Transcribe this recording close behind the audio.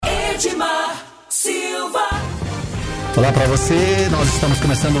Edmar Silva. Olá para você, nós estamos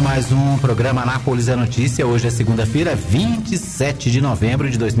começando mais um programa Anápolis é Notícia. Hoje é segunda-feira, 27 de novembro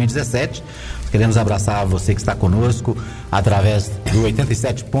de 2017. Queremos abraçar você que está conosco através do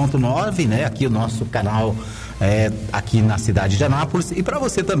 87.9, né? Aqui o nosso canal aqui na cidade de Anápolis. E para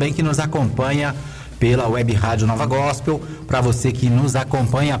você também que nos acompanha pela Web Rádio Nova Gospel, para você que nos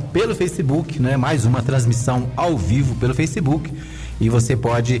acompanha pelo Facebook, né? Mais uma transmissão ao vivo pelo Facebook. E você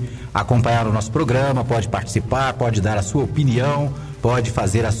pode acompanhar o nosso programa, pode participar, pode dar a sua opinião, pode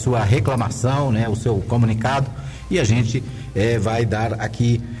fazer a sua reclamação, né, o seu comunicado, e a gente vai dar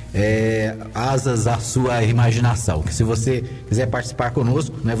aqui asas à sua imaginação. Que se você quiser participar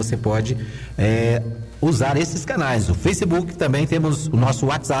conosco, né, você pode usar esses canais. O Facebook, também temos o nosso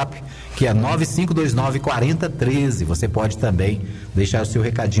WhatsApp, que é 95294013. Você pode também deixar o seu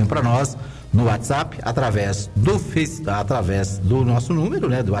recadinho para nós no WhatsApp, através do nosso número,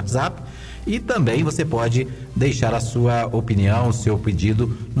 né, do WhatsApp, e também você pode deixar a sua opinião, o seu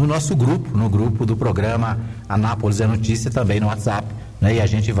pedido no nosso grupo, no grupo do programa Anápolis é Notícia, também no WhatsApp, né, e a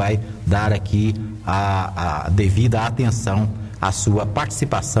gente vai dar aqui a devida atenção à sua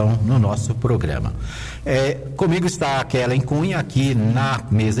participação no nosso programa. Comigo está a Kellen Cunha aqui na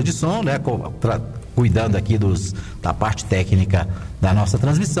mesa de som, né, cuidando aqui da parte técnica da nossa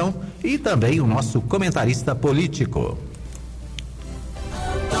transmissão, e também o nosso comentarista político,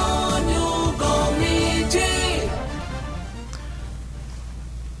 Antonio Gomide.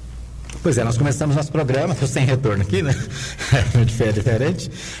 Pois é, nós começamos nosso programa, estou sem retorno aqui, né?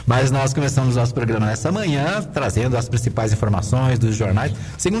 Diferente, mas nós começamos nosso programa nessa manhã, trazendo as principais informações dos jornais.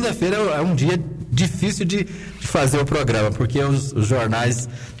 Segunda-feira é um dia difícil de fazer o programa, porque os jornais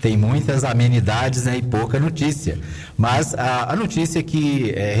têm muitas amenidades, né, e pouca notícia. Mas a notícia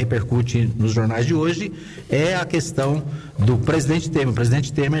que repercute nos jornais de hoje é a questão do presidente Temer. O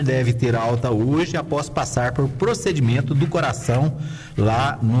presidente Temer deve ter alta hoje após passar por procedimento do coração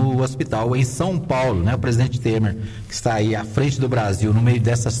lá no hospital em São Paulo, né? O presidente Temer, que está aí à frente do Brasil no meio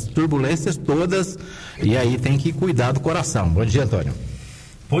dessas turbulências todas, e aí tem que cuidar do coração. Bom dia, Antônio.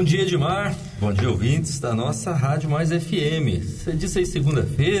 Bom dia, Edmar. Bom dia, ouvintes da nossa Rádio Mais FM. Você disse aí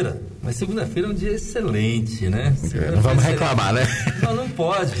segunda-feira, mas segunda-feira é um dia excelente, né? Não vamos reclamar, né? Não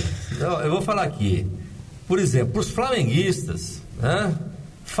pode. Eu vou falar aqui. Por exemplo, para os flamenguistas, né?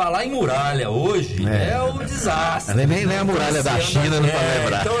 Falar em muralha hoje é um desastre. Nem a muralha da China não vai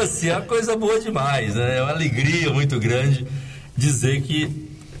lembrar. Então, assim, é uma coisa boa demais, né? É uma alegria muito grande dizer que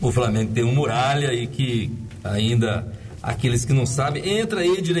o Flamengo tem uma muralha e que ainda... Aqueles que não sabem, entra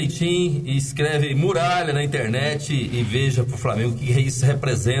aí direitinho e escreve muralha na internet e veja para o Flamengo o que isso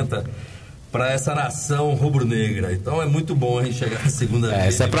representa para essa nação rubro-negra. Então é muito bom a gente chegar na segunda-feira.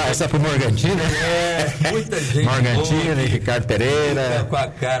 Essa é para o Morgantini, né? Muita gente. Morgantini, Ricardo Pereira. Com a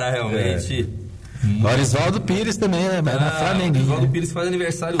cara realmente. Orisvaldo Pires também, né? Flamengo. Orisvaldo Pires faz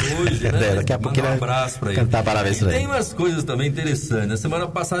aniversário hoje, né? Daqui a pouco um abraço para ele. Cantar parabéns para ele. Tem umas coisas também interessantes. Na semana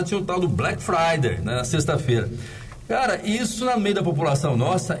passada tinha o tal do Black Friday, né? Na sexta-feira. Cara, isso no meio da população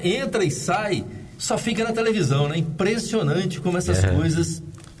nossa, entra e sai, só fica na televisão, né? Impressionante como essas coisas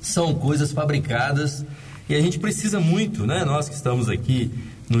são coisas fabricadas, e a gente precisa muito, né? Nós que estamos aqui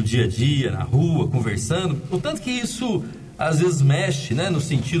no dia a dia, na rua, conversando, o tanto que isso às vezes mexe, né? No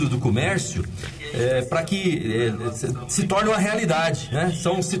sentido do comércio, para que se torne uma realidade, né?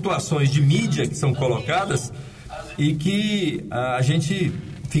 São situações de mídia que são colocadas e que a gente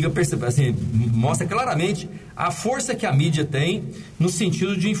fica percebendo, assim, mostra claramente a força que a mídia tem no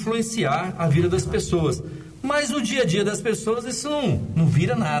sentido de influenciar a vida das pessoas. Mas no dia a dia das pessoas isso não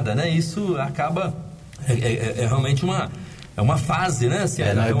vira nada, né? Isso acaba... É realmente uma fase, né? Assim,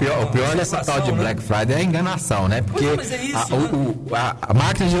 o pior dessa tal de Black Friday é a enganação, né? Porque a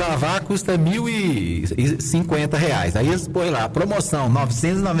máquina de lavar custa R$1.050. Aí eles põem lá, promoção,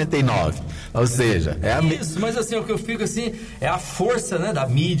 R$999. Ou seja, Isso, mas assim, o que eu fico assim, é a força, né, da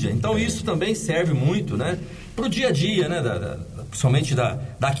mídia. Então isso também serve muito, né? Para o dia a dia, né? Principalmente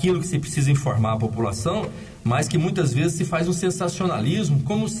daquilo que se precisa informar a população, mas que muitas vezes se faz um sensacionalismo,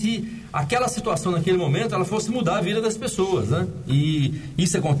 como se aquela situação naquele momento ela fosse mudar a vida das pessoas, né? E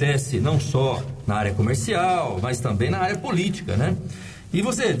isso acontece não só na área comercial, mas também na área política, né? E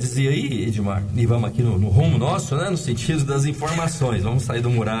você dizia aí, Edmar, e vamos aqui no rumo nosso, né? No sentido das informações. Vamos sair do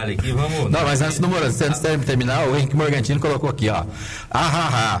muralha aqui, vamos... Não, mas antes de terminar, o Henrique Morgantini colocou aqui, ó.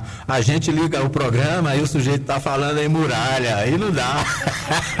 A gente liga o programa e o sujeito tá falando em muralha, aí não dá.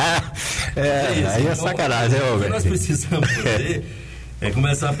 Aí é sacanagem, né, o que nós precisamos fazer é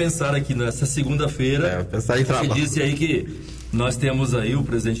começar a pensar aqui nessa segunda-feira. Pensar em trabalho. Você disse aí que nós temos aí o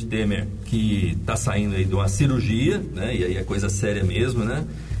presidente Temer, que está saindo aí de uma cirurgia, né? E aí é coisa séria mesmo, né?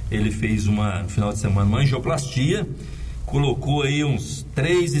 ele fez no final de semana, uma angioplastia, colocou aí uns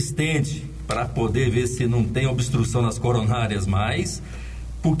 3 stents para poder ver se não tem obstrução nas coronárias mais,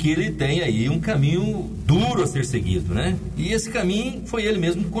 porque ele tem aí um caminho duro a ser seguido, né? E esse caminho foi ele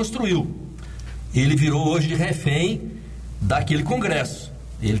mesmo que construiu. Ele virou hoje refém daquele Congresso.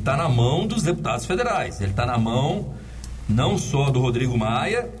 Ele está na mão dos deputados federais, ele está na mão não só do Rodrigo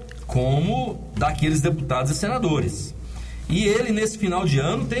Maia, como daqueles deputados e senadores. E ele, nesse final de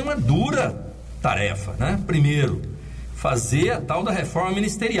ano, tem uma dura tarefa, né? Primeiro, fazer a tal da reforma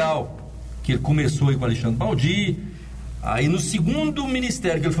ministerial, que ele começou aí com o Alexandre Baldi. Aí no segundo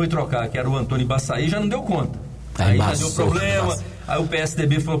ministério que ele foi trocar, que era o Antônio Baçaí, já não deu conta. Aí já deu problema. Aí o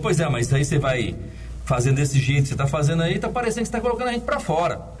PSDB falou, pois é, mas aí você vai fazendo desse jeito que você está fazendo aí, tá parecendo que você está colocando a gente para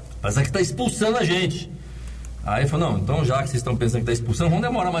fora. Mas é que está expulsando a gente. Aí ele falou, não, então já que vocês estão pensando que está expulsando, vamos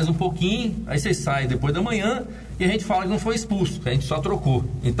demorar mais um pouquinho, aí vocês saem depois da manhã e a gente fala que não foi expulso, que a gente só trocou.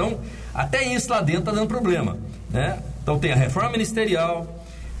 Então, até isso lá dentro está dando problema, né? Então tem a reforma ministerial,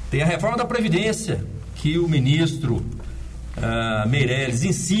 tem a reforma da Previdência, que o ministro Meirelles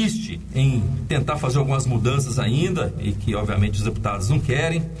insiste em tentar fazer algumas mudanças ainda, e que obviamente os deputados não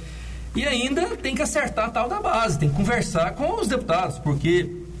querem. E ainda tem que acertar a tal da base, tem que conversar com os deputados, porque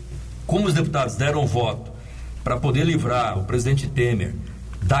como os deputados deram voto para poder livrar o presidente Temer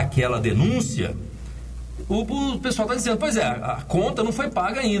daquela denúncia, o pessoal está dizendo, pois é, a conta não foi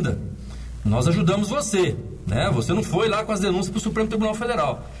paga ainda, nós ajudamos você, né? Você não foi lá com as denúncias para o Supremo Tribunal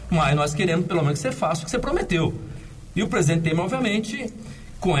Federal, mas nós queremos pelo menos que você faça o que você prometeu. E o presidente Temer, obviamente,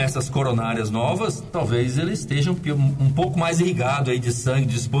 com essas coronárias novas, talvez ele esteja um pouco mais irrigado aí de sangue,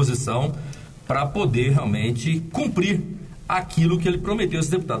 de disposição, para poder realmente cumprir aquilo que ele prometeu a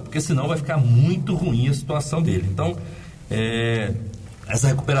esse deputado, porque senão vai ficar muito ruim a situação dele. Então, essa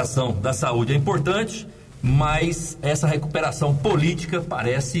recuperação da saúde é importante, mas essa recuperação política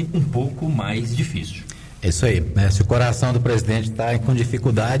parece um pouco mais difícil. É isso aí, né? Se o coração do presidente está com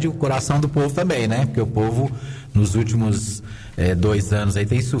dificuldade, o coração do povo também, né? Porque o povo, nos últimos 2 anos aí,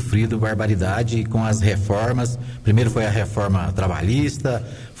 tem sofrido barbaridade com as reformas. Primeiro foi a reforma trabalhista,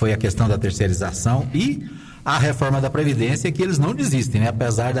 foi a questão da terceirização e a reforma da Previdência, que eles não desistem, né?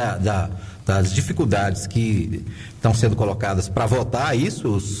 Apesar das dificuldades que estão sendo colocadas para votar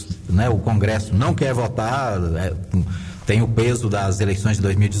isso, né? O Congresso não quer votar, tem o peso das eleições de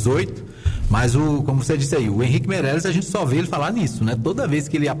 2018, mas como você disse aí, o Henrique Meirelles, a gente só vê ele falar nisso, né? Toda vez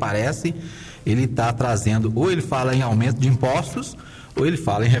que ele aparece, ele está trazendo, ou ele fala em aumento de impostos, ou ele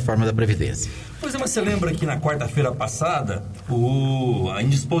fala em reforma da Previdência. Pois é, mas você lembra que na quarta-feira passada, a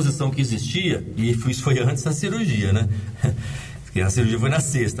indisposição que existia, e isso foi antes da cirurgia, né? Porque a cirurgia foi na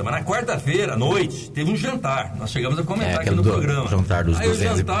sexta, mas na quarta-feira, à noite, teve um jantar. Nós chegamos a comentar aqui no programa. Jantar dos aí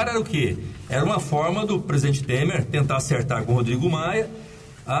 200. O jantar era o quê? Era uma forma do presidente Temer tentar acertar com o Rodrigo Maia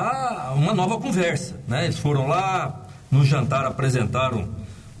uma nova conversa, né? Eles foram lá, no jantar apresentaram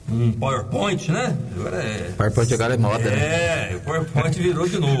um PowerPoint, né? PowerPoint agora é moda, né? O PowerPoint virou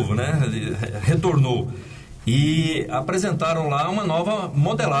de novo, né? Retornou. E apresentaram lá uma nova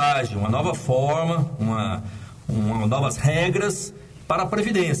modelagem, uma nova forma, novas regras para a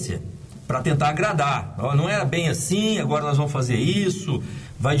Previdência, para tentar agradar. Não era bem assim, agora nós vamos fazer isso,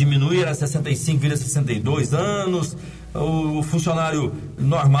 vai diminuir a 65, vira 62 anos, o funcionário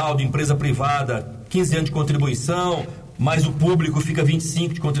normal de empresa privada, 15 anos de contribuição, mas o público fica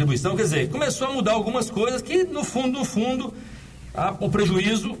 25 de contribuição. Quer dizer, começou a mudar algumas coisas que, no fundo, o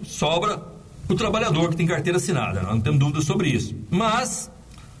prejuízo sobra o trabalhador que tem carteira assinada. Nós não temos dúvida sobre isso. Mas,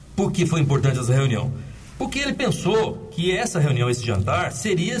 por que foi importante essa reunião? Porque ele pensou que essa reunião, esse jantar,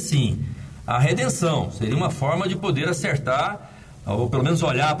 seria, sim, a redenção. Seria uma forma de poder acertar, ou pelo menos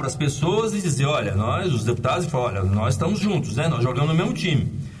olhar para as pessoas e dizer, olha, nós, os deputados, olha, nós estamos juntos, né? Nós jogamos no mesmo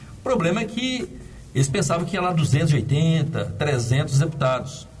time. O problema é que eles pensavam que ia lá 280, 300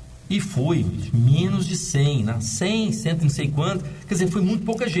 deputados. E foi menos de 100, né? 100 não sei quanto. Quer dizer, foi muito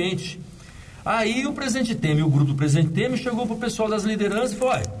pouca gente. Aí o presidente Temer, o grupo do presidente Temer, chegou para o pessoal das lideranças e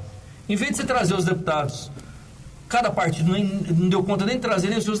falou, olha, em vez de você trazer os deputados, cada partido não deu conta nem de trazer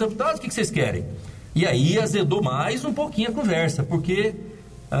nem os seus deputados, o que vocês querem? E aí azedou mais um pouquinho a conversa, porque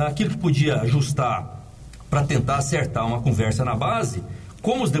aquilo que podia ajustar para tentar acertar uma conversa na base,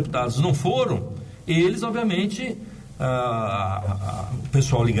 como os deputados não foram, eles, obviamente, o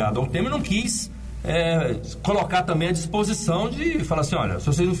pessoal ligado ao Temer não quis colocar também à disposição de falar assim, olha, se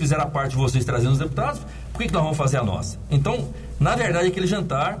vocês não fizeram a parte de vocês trazendo os deputados, por que nós vamos fazer a nossa? Então, na verdade, aquele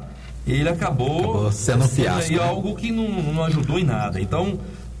jantar, ele acabou sendo um fiasco, né? Algo que não ajudou em nada. Então,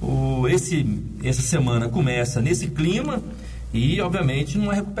 essa semana começa nesse clima e, obviamente,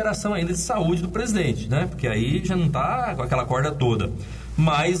 numa recuperação ainda de saúde do presidente, né? Porque aí já não está com aquela corda toda.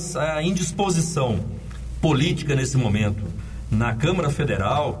 mas a indisposição política nesse momento na Câmara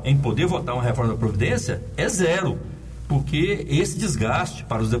Federal em poder votar uma reforma da Previdência é zero, porque esse desgaste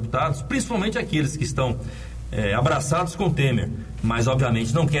para os deputados, principalmente aqueles que estão abraçados com o Temer, mas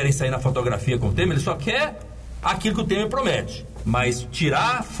obviamente não querem sair na fotografia com o Temer, ele só quer aquilo que o Temer promete, mas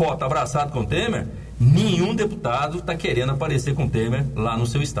tirar a foto abraçado com o Temer, nenhum deputado está querendo aparecer com o Temer lá no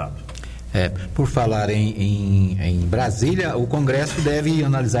seu estado. Por falar em Brasília, o Congresso deve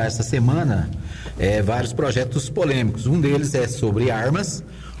analisar essa semana vários projetos polêmicos. Um deles é sobre armas,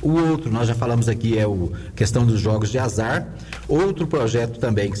 o outro, nós já falamos aqui, é a questão dos jogos de azar. Outro projeto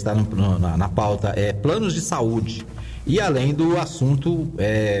também que está na pauta é planos de saúde. E além do assunto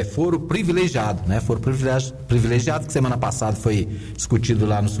foro privilegiado, né? Foro privilegiado, que semana passada foi discutido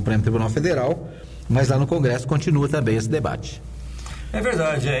lá no Supremo Tribunal Federal, mas lá no Congresso continua também esse debate. É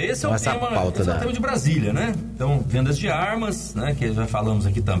verdade, esse é o tema de Brasília, né? Então, vendas de armas, né? Que já falamos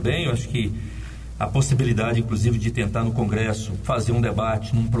aqui também, eu acho que a possibilidade, inclusive, de tentar no Congresso fazer um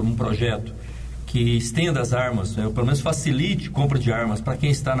debate num projeto que estenda as armas, ou pelo menos facilite compra de armas para quem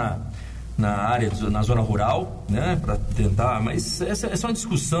está na área, na zona rural, né? Para tentar, mas essa é uma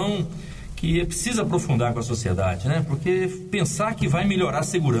discussão que precisa aprofundar com a sociedade, né? Porque pensar que vai melhorar a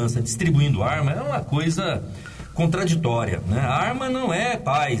segurança distribuindo arma é uma coisa contraditória, né? A arma não é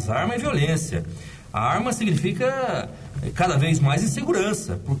paz, a arma é violência. A arma significa cada vez mais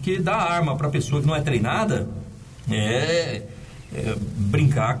insegurança, porque dar arma para a pessoa que não é treinada é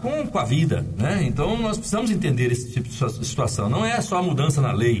brincar com a vida, né? Então nós precisamos entender esse tipo de situação. Não é só a mudança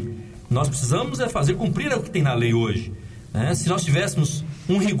na lei, nós precisamos fazer cumprir o que tem na lei hoje, né? Se nós tivéssemos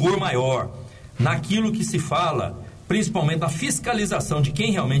um rigor maior naquilo que se fala, principalmente na fiscalização de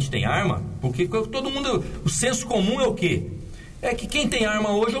quem realmente tem arma, porque todo mundo, o senso comum é o quê? É que quem tem arma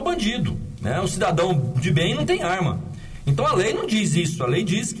hoje é o bandido, né? O cidadão de bem não tem arma. Então a lei não diz isso, a lei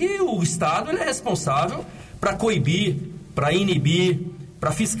diz que o Estado ele é responsável para coibir, para inibir,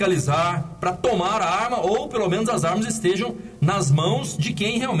 para fiscalizar, para tomar a arma, ou pelo menos as armas estejam nas mãos de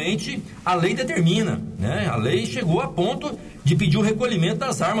quem realmente a lei determina, né? A lei chegou a ponto de pedir o recolhimento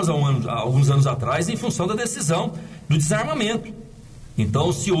das armas há alguns anos atrás em função da decisão do desarmamento.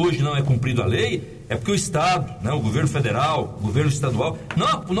 Então, se hoje não é cumprido a lei, é porque o Estado, né, o governo federal, o governo estadual,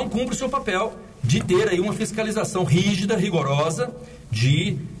 não cumpre o seu papel de ter aí uma fiscalização rígida, rigorosa,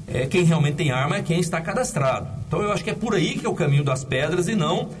 de quem realmente tem arma é quem está cadastrado. Então, eu acho que é por aí que é o caminho das pedras e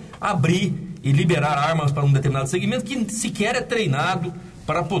não abrir e liberar armas para um determinado segmento que sequer é treinado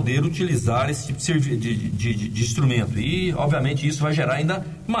para poder utilizar esse tipo de instrumento. E, obviamente, isso vai gerar ainda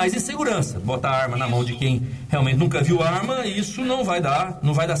mais insegurança. Botar a arma na mão de quem realmente nunca viu arma, isso não vai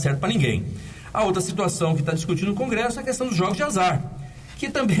dar certo para ninguém. A outra situação que está discutindo no Congresso é a questão dos jogos de azar, que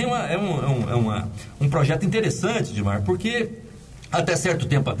também é um projeto interessante, Edmar, porque até certo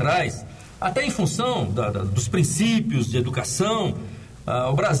tempo atrás, até em função dos princípios de educação,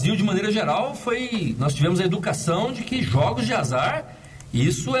 o Brasil, de maneira geral, nós tivemos a educação de que jogos de azar,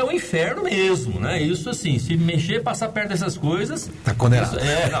 isso é o inferno mesmo, né? Isso assim, se mexer, passar perto dessas coisas... Está condenado.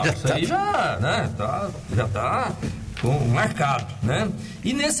 Isso aí já está marcado, né?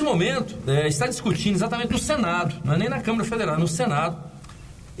 E nesse momento, está discutindo exatamente no Senado, não é nem na Câmara Federal, no Senado,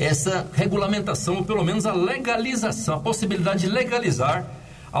 essa regulamentação, ou pelo menos a legalização, a possibilidade de legalizar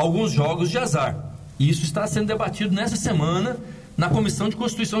alguns jogos de azar. E isso está sendo debatido nessa semana na Comissão de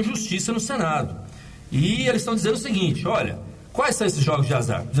Constituição e Justiça no Senado. E eles estão dizendo o seguinte, olha, quais são esses jogos de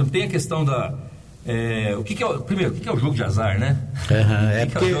azar? Por exemplo, tem a questão da... primeiro, o que é o jogo de azar, né? O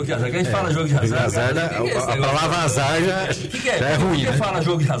que é o jogo de azar? Que a gente fala jogo de azar... A palavra azar já é ruim, né? Por que fala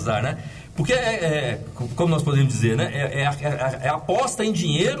jogo de azar, né? Porque, como nós podemos dizer, né? É aposta em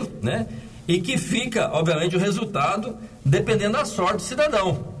dinheiro, né? E que fica, obviamente, o resultado dependendo da sorte do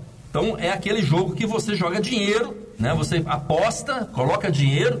cidadão. Então, é aquele jogo que você joga dinheiro, né? Você aposta, coloca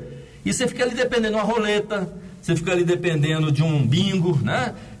dinheiro e você fica ali dependendo de uma roleta, você fica ali dependendo de um bingo,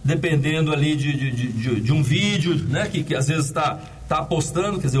 né? Dependendo ali de um vídeo, né? Que às vezes está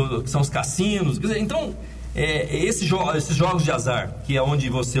apostando, quer dizer, que são os cassinos. Quer dizer, então, esses jogos de azar, que é onde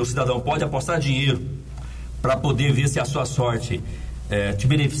o cidadão pode apostar dinheiro para poder ver se a sua sorte te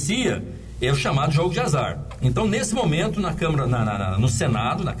beneficia, é o chamado jogo de azar. Então, nesse momento, na Câmara, no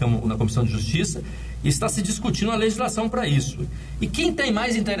Senado, na Comissão de Justiça, está se discutindo a legislação para isso. E quem tem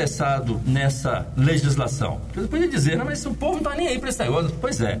mais interessado nessa legislação? Eu poderia dizer, não, mas o povo não está nem aí para esse negócio.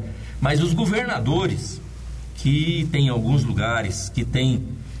 Pois é, mas os governadores, que tem alguns lugares, que tem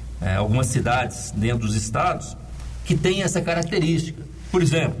algumas cidades dentro dos estados, que tem essa característica. Por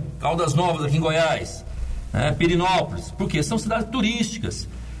exemplo, Caldas Novas aqui em Goiás, Pirinópolis, porque são cidades turísticas.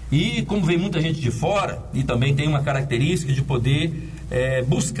 E como vem muita gente de fora, e também tem uma característica de poder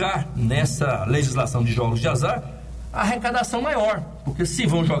buscar nessa legislação de jogos de azar a arrecadação maior, porque se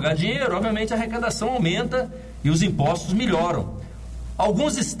vão jogar dinheiro, obviamente a arrecadação aumenta e os impostos melhoram.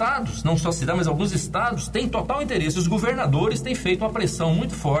 Alguns estados, não só a cidade, mas alguns estados têm total interesse. Os governadores têm feito uma pressão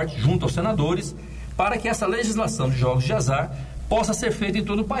muito forte junto aos senadores para que essa legislação de jogos de azar possa ser feita em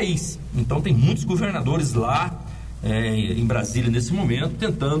todo o país. Então tem muitos governadores lá em Brasília nesse momento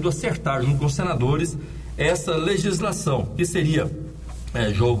tentando acertar junto com os senadores essa legislação, que seria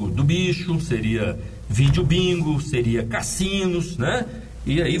jogo do bicho, seria vídeo bingo, seria cassinos, né?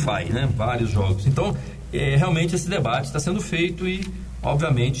 E aí vai, né? Vários jogos. Então, realmente esse debate está sendo feito e,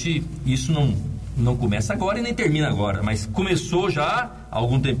 obviamente, isso não começa agora e nem termina agora, mas começou já há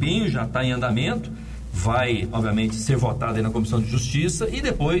algum tempinho, já está em andamento, vai, obviamente, ser votado aí na Comissão de Justiça e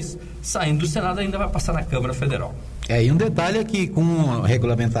depois, saindo do Senado, ainda vai passar na Câmara Federal. E um detalhe é que com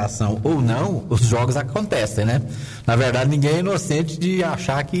regulamentação ou não, os jogos acontecem, né? Na verdade, ninguém é inocente de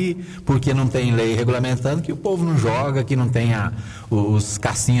achar que, porque não tem lei regulamentando, que o povo não joga, que não tem os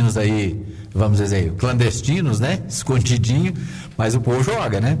cassinos aí, vamos dizer, clandestinos, né? Escondidinho, mas o povo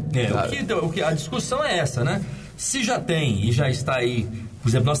joga, né? A discussão é essa, né? Se já tem e já está aí, por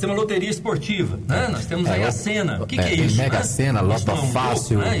exemplo, nós temos a loteria esportiva, né? Nós temos aí a Sena. O que é isso? Mega né? Sena, Loto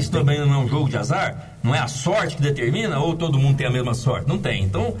Fácil. Né? Isso também não é um jogo de azar? Não é a sorte que determina ou todo mundo tem a mesma sorte? Não tem.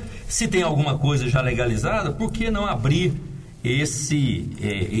 Então, se tem alguma coisa já legalizada, por que não abrir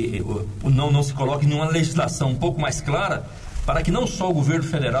não se coloque em uma legislação um pouco mais clara para que não só o governo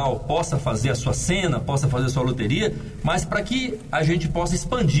federal possa fazer a sua Sena, possa fazer a sua loteria, mas para que a gente possa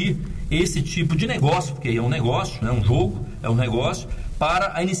expandir esse tipo de negócio, porque é um negócio, né? Um jogo, é um negócio,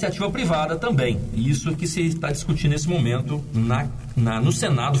 para a iniciativa privada também. E isso que se está discutindo nesse momento no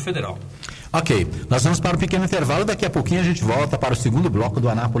Senado Federal. Ok, nós vamos para um pequeno intervalo, daqui a pouquinho a gente volta para o segundo bloco do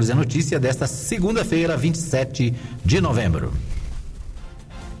Anápolis é Notícia desta segunda-feira, 27 de novembro.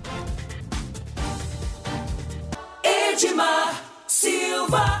 Edmar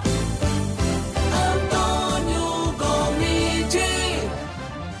Silva, Antônio Gomide.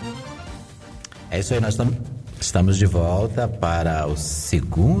 É isso aí, nós estamos de volta para o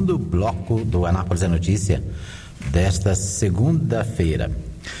segundo bloco do Anápolis é Notícia desta segunda-feira.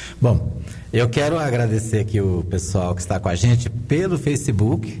 Bom, eu quero agradecer aqui o pessoal que está com a gente pelo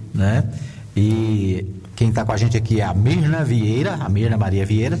Facebook, né? E quem está com a gente aqui é a Mirna Maria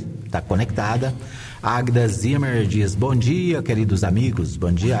Vieira, está conectada. Águida Zimmer diz, bom dia, queridos amigos.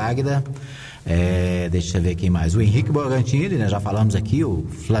 Bom dia, Águida. Deixa eu ver quem mais. O Henrique Borgantini, né? Já falamos aqui, o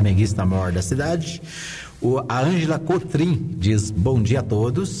flamenguista maior da cidade. A Ângela Cotrim diz, bom dia a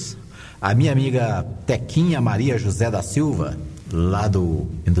todos. A minha amiga Tequinha Maria José da Silva, lá do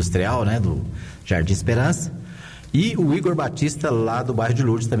Industrial, né, do Jardim Esperança, e o Igor Batista, lá do bairro de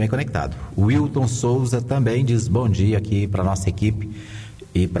Lourdes, também conectado. O Wilton Souza também diz bom dia aqui para nossa equipe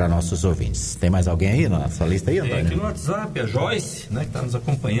e para nossos ouvintes. Tem mais alguém aí na nossa lista aí, Antônio? Aqui no WhatsApp, a Joyce, né, que está nos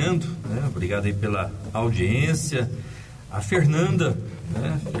acompanhando, né, obrigado aí pela audiência. A Fernanda,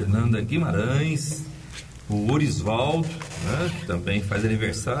 né, Fernanda Guimarães, o Orisvaldo, né, que também faz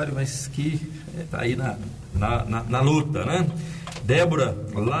aniversário, mas que está aí na luta, né? Débora,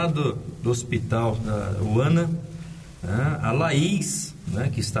 lá do hospital da UANA, né? A Laís, né,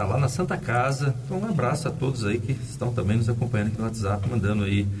 que está lá na Santa Casa. Então, um abraço a todos aí que estão também nos acompanhando aqui no WhatsApp, mandando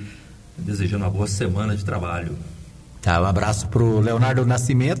aí, desejando uma boa semana de trabalho. Tá, um abraço para o Leonardo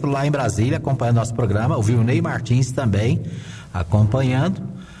Nascimento, lá em Brasília, acompanhando nosso programa. O Vilnei Martins também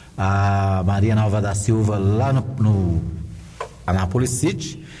acompanhando. A Maria Nova da Silva, lá no Anápolis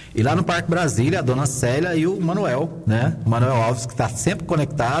City. E lá no Parque Brasília, a dona Célia e o Manuel, né? O Manuel Alves, que está sempre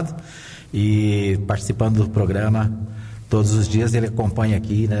conectado e participando do programa todos os dias. Ele acompanha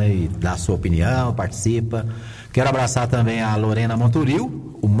aqui, né? E dá a sua opinião, participa. Quero abraçar também a Lorena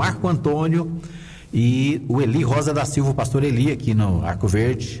Monturil, o Marco Antônio e o Eli Rosa da Silva, o pastor Eli aqui no Arco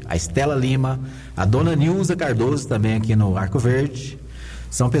Verde, a Estela Lima, a dona Nilza Cardoso também aqui no Arco Verde.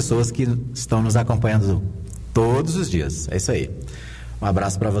 São pessoas que estão nos acompanhando todos os dias. É isso aí. Um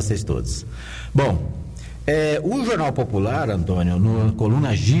abraço para vocês todos. Bom, o Jornal Popular, Antônio, no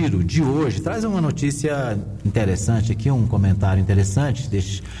coluna Giro de hoje, traz uma notícia interessante aqui, um comentário interessante.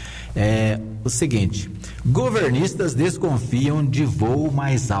 O seguinte: governistas desconfiam de voo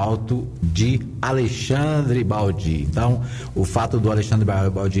mais alto de Alexandre Baldi. Então, o fato do Alexandre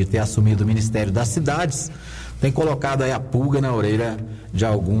Baldi ter assumido o Ministério das Cidades tem colocado aí a pulga na orelha de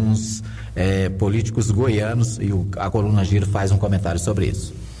alguns políticos goianos, e a coluna Giro faz um comentário sobre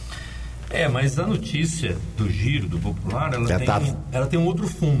isso. Mas a notícia do Giro, do Popular, ela tem um outro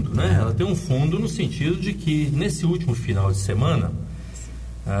fundo, né? Ela tem um fundo no sentido de que nesse último final de semana,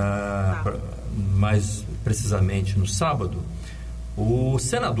 mais precisamente no sábado, o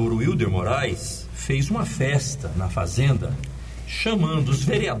senador Wilder Moraes fez uma festa na Fazenda, chamando os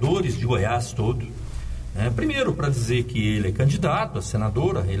vereadores de Goiás todo, primeiro para dizer que ele é candidato a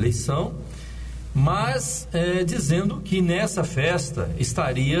senador, à reeleição, mas dizendo que nessa festa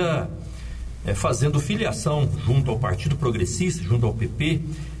estaria fazendo filiação junto ao Partido Progressista, junto ao PP,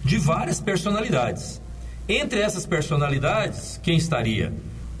 de várias personalidades. Entre essas personalidades, quem estaria?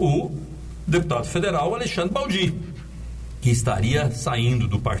 O deputado federal Alexandre Baldi, que estaria saindo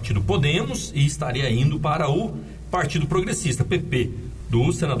do Partido Podemos e estaria indo para o Partido Progressista, PP,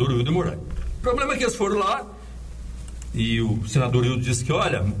 do senador Wilder Moraes. O problema é que eles foram lá e o senador Wilder disse que,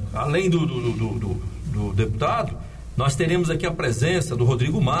 olha, além do deputado, nós teremos aqui a presença do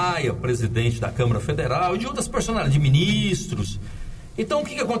Rodrigo Maia, presidente da Câmara Federal, e de outras personalidades, de ministros. Então, o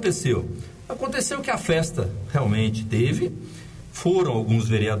que aconteceu? Aconteceu que a festa realmente teve, foram alguns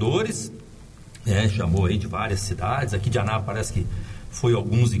vereadores, chamou aí de várias cidades, aqui de Anápolis parece que foi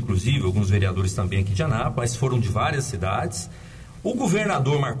alguns, inclusive, alguns vereadores também aqui de Anápolis, mas foram de várias cidades. O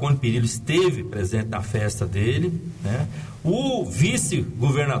governador Marconi Perillo esteve presente na festa dele, O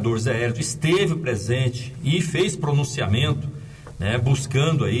vice-governador Zé Hélito esteve presente e fez pronunciamento,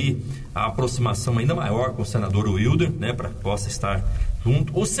 buscando aí a aproximação ainda maior com o senador Wilder, para que possa estar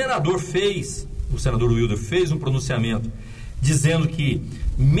junto. O senador Wilder fez um pronunciamento dizendo que,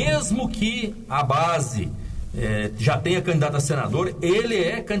 mesmo que a base já tenha candidato a senador, ele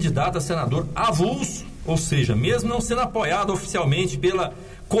é candidato a senador avulso, ou seja, mesmo não sendo apoiado oficialmente pela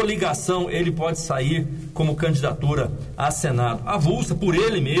coligação, ele pode sair como candidatura a Senado avulsa por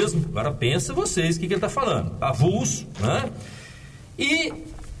ele mesmo. Agora pensa vocês o que ele está falando, avulso, E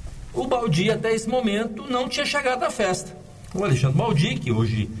o Baldi até esse momento não tinha chegado na festa. O Alexandre Baldi, que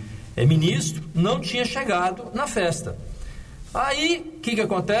hoje é ministro, não tinha chegado na festa. Aí, o que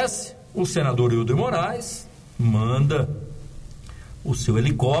acontece? O senador Wilder Moraes manda o seu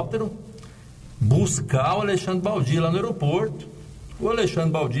helicóptero buscar o Alexandre Baldi lá no aeroporto. O Alexandre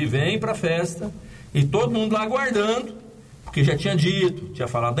Baldi vem para a festa e todo mundo lá aguardando, porque já tinha dito, tinha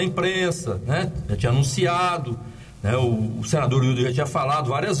falado da imprensa, já tinha anunciado, o senador Wilder já tinha falado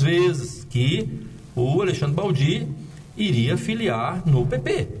várias vezes que o Alexandre Baldi iria filiar no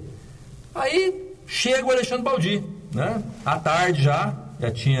PP. Aí chega o Alexandre Baldi, à tarde já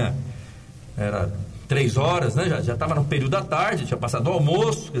tinha, era 3 horas, já estava no período da tarde, tinha passado o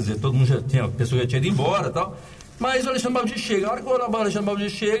almoço, quer dizer, todo mundo a pessoa já tinha ido embora e tal, mas o Alexandre Baldi chega. A hora que o Alexandre Baldi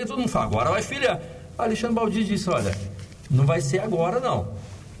chega, todo mundo fala, agora vai filiar. O Alexandre Baldi disse, olha, não vai ser agora não,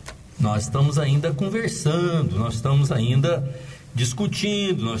 nós estamos ainda conversando, nós estamos ainda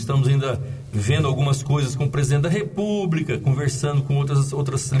discutindo, nós estamos ainda vendo algumas coisas com o presidente da República, conversando com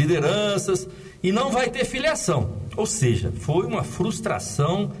outras lideranças, e não vai ter filiação. Ou seja, foi uma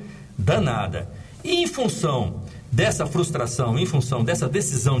frustração danada. E em função dessa frustração, em função dessa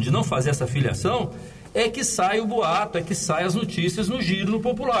decisão de não fazer essa filiação, é que sai o boato, é que saem as notícias no giro no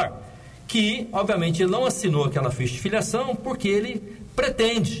popular, que obviamente ele não assinou aquela ficha de filiação porque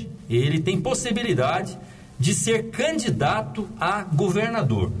ele tem possibilidade de ser candidato a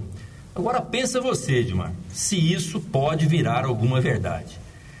governador. Agora pensa você, Edmar, se isso pode virar alguma verdade.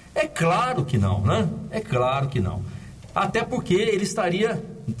 É claro que não, É claro que não. Até porque ele estaria,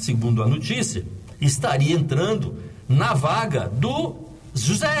 segundo a notícia, estaria entrando na vaga do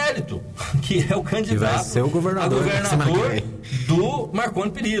José Hélito, que é o candidato vai ser o governador do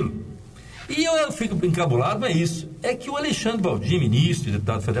Marconi Perillo. E eu fico encabulado, é isso. É que o Alexandre Baldi, ministro e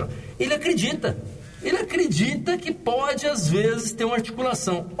deputado federal, ele acredita que pode, às vezes, ter uma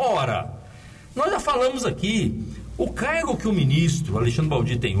articulação. Ora, nós já falamos aqui, o cargo que o ministro Alexandre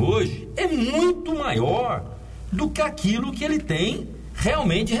Baldi tem hoje é muito maior do que aquilo que ele tem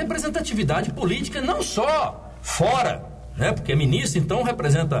realmente de representatividade política, não só fora, porque é ministro, então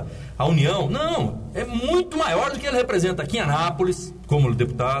representa a União. Não, é muito maior do que ele representa aqui em Anápolis, como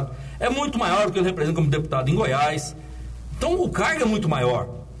deputado, é muito maior do que ele representa como deputado em Goiás. Então o cargo é muito maior.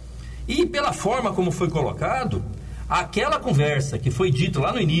 E pela forma como foi colocado, aquela conversa que foi dita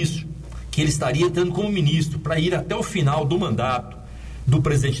lá no início, que ele estaria entrando como ministro para ir até o final do mandato do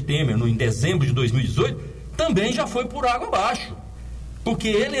presidente Temer, em dezembro de 2018, também já foi por água abaixo. Porque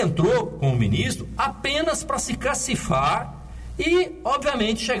ele entrou como ministro apenas para se cacifar e,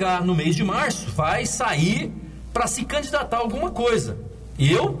 obviamente, chegar no mês de março, vai sair para se candidatar a alguma coisa.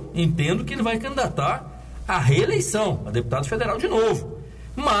 Eu entendo que ele vai candidatar à reeleição, a deputado federal de novo.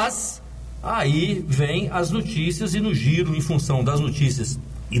 Mas aí vem as notícias e no giro, em função das notícias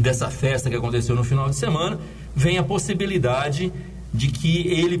e dessa festa que aconteceu no final de semana, vem a possibilidade de que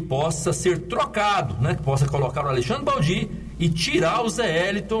ele possa ser trocado, que possa colocar o Alexandre Baldi e tirar o Zé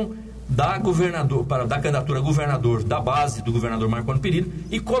Hélito da candidatura a governador da base do governador Marconi Perillo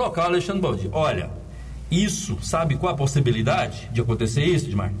e colocar o Alexandre Baldi. Olha, isso, sabe qual a possibilidade de acontecer isso,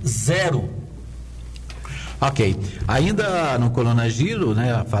 Edmar? 0. Ok. Ainda no Coluna Giro,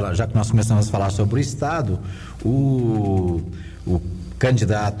 né, já que nós começamos a falar sobre o Estado, o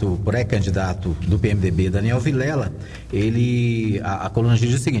pré-candidato do PMDB, Daniel Vilela, a Coluna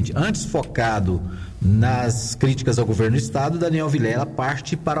Giro diz o seguinte: antes focado nas críticas ao governo do Estado, Daniel Vilela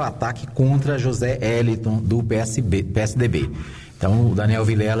parte para o ataque contra José Eliton, do PSDB. Então, o Daniel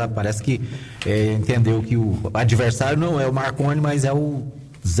Vilela parece que entendeu que o adversário não é o Marconi, mas é o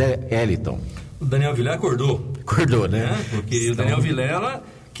Zé Eliton. O Daniel Vilela acordou. Acordou, né? Porque o Daniel Vilela,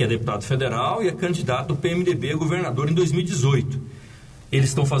 que é deputado federal e é candidato do PMDB a governador em 2018. Eles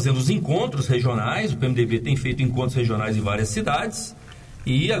estão fazendo os encontros regionais, o PMDB tem feito encontros regionais em várias cidades,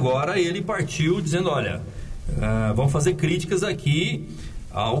 e agora ele partiu dizendo, olha, vamos fazer críticas aqui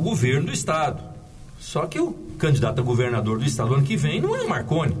ao governo do Estado. Só que o candidato a governador do Estado ano que vem não é o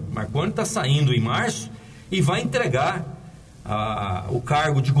Marconi. O Marconi está saindo em março e vai entregar o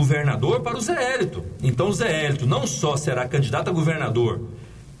cargo de governador para o Zé Eliton. Então o Zé Eliton não só será candidato a governador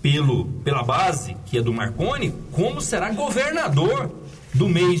pela base, que é do Marconi, como será governador do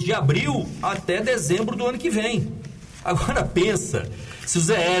mês de abril até dezembro do ano que vem. Agora pensa, se o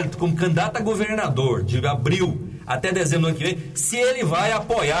Zé Eliton, como candidato a governador de abril até dezembro do ano que vem, se ele vai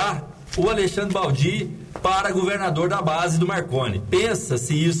apoiar o Alexandre Baldi para governador da base do Marconi. Pensa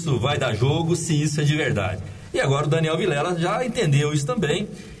se isso vai dar jogo, se isso é de verdade. E agora o Daniel Vilela já entendeu isso também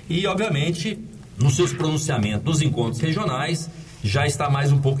e, obviamente, nos seus pronunciamentos nos encontros regionais, já está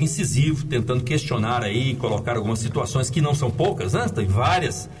mais um pouco incisivo, tentando questionar aí, colocar algumas situações que não são poucas, né? Tem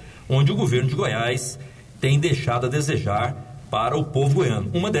várias, onde o governo de Goiás tem deixado a desejar para o povo goiano.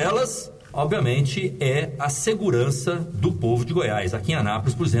 Uma delas, obviamente, é a segurança do povo de Goiás. Aqui em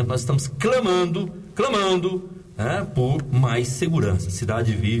Anápolis, por exemplo, nós estamos clamando, por mais segurança. A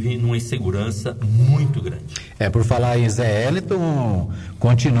cidade vive numa insegurança muito grande. Por falar em Zé Eliton,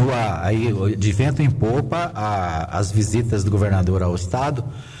 continua aí de vento em popa as visitas do governador ao Estado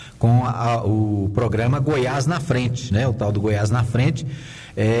com o programa Goiás na Frente, né? O tal do Goiás na Frente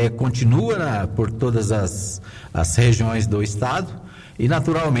continua por todas as regiões do Estado. E,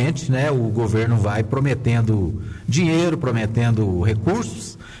 naturalmente, né, o governo vai prometendo dinheiro, prometendo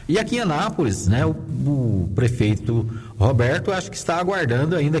recursos. E aqui em Anápolis, né, o prefeito Roberto, acho que está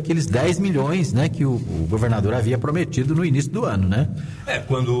aguardando ainda aqueles 10 milhões, né, que o governador havia prometido no início do ano, né?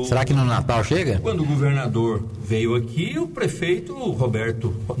 Será que no Natal chega? Quando o governador veio aqui, o prefeito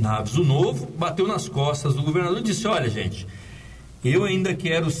Roberto Naves, o novo, bateu nas costas do governador e disse, olha, gente, eu ainda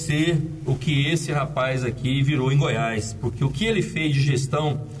quero ser o que esse rapaz aqui virou em Goiás, porque o que ele fez de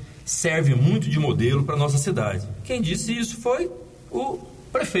gestão serve muito de modelo para a nossa cidade. Quem disse isso foi o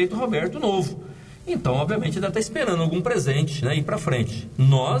prefeito Roberto Novo. Então, obviamente, ainda está esperando algum presente, né, ir para frente.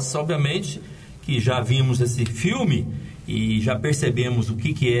 Nós, obviamente, que já vimos esse filme e já percebemos o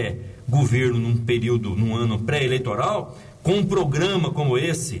que é governo num ano pré-eleitoral, com um programa como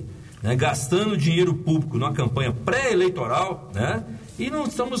esse, né, gastando dinheiro público numa campanha pré-eleitoral, né, e não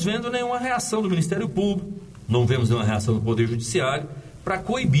estamos vendo nenhuma reação do Ministério Público, não vemos nenhuma reação do Poder Judiciário para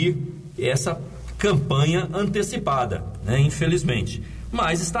coibir essa campanha antecipada, né, infelizmente.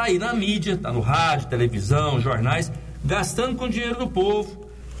 Mas está aí na mídia, está no rádio, televisão, jornais, gastando com o dinheiro do povo,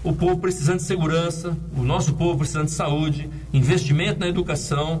 o povo precisando de segurança, o nosso povo precisando de saúde, investimento na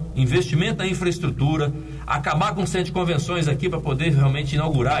educação, investimento na infraestrutura, acabar com o centro de convenções aqui para poder realmente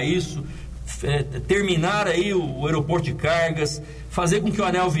inaugurar isso, terminar aí o aeroporto de cargas, fazer com que o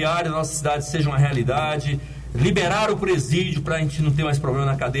anel viário da nossa cidade seja uma realidade, liberar o presídio para a gente não ter mais problema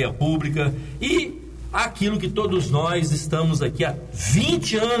na cadeia pública e aquilo que todos nós estamos aqui há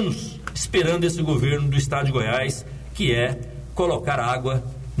 20 anos esperando esse governo do estado de Goiás, que é colocar água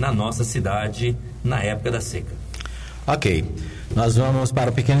na nossa cidade na época da seca. Ok, nós vamos para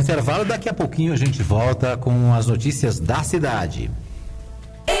o pequeno intervalo, daqui a pouquinho a gente volta com as notícias da cidade.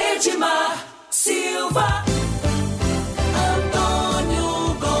 Edmar Silva,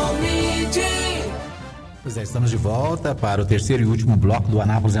 Antônio Gomide. Pois é, estamos de volta para o terceiro e último bloco do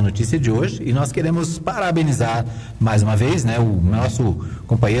Anápolis é Notícia de hoje e nós queremos parabenizar mais uma vez, né, o nosso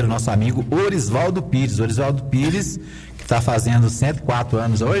companheiro, nosso amigo Orisvaldo Pires. Orisvaldo Pires, que está fazendo 104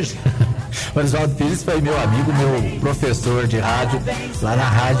 anos hoje. Orisvaldo Pires foi meu amigo, meu professor de rádio lá na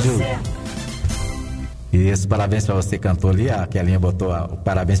rádio. Isso, parabéns para você, cantou ali, a Kelinha botou o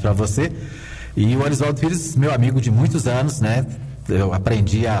parabéns para você. E o Orisvaldo Pires, meu amigo de muitos anos, né? Eu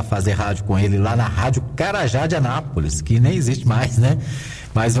aprendi a fazer rádio com ele lá na Rádio Carajá de Anápolis, que nem existe mais, né?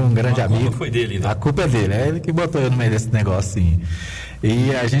 Mas um grande amigo. A culpa foi dele, né? A culpa é dele, é ele que botou eu no meio desse negocinho.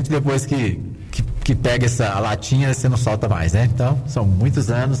 E a gente depois que pega essa latinha, você não solta mais, né? Então, são muitos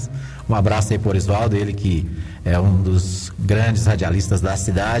anos. Um abraço aí por Oswaldo, ele que é um dos grandes radialistas da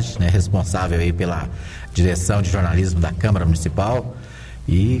cidade, né? Responsável aí pela direção de jornalismo da Câmara Municipal.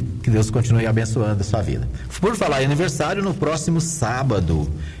 E que Deus continue abençoando a sua vida. Por falar em aniversário, no próximo sábado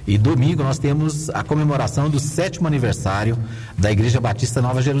e domingo nós temos a comemoração do 7º aniversário da Igreja Batista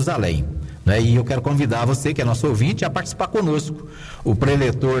Nova Jerusalém. E eu quero convidar você, que é nosso ouvinte, a participar conosco. O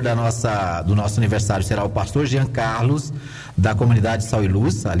preletor do nosso aniversário será o pastor Jean Carlos, da comunidade Sal e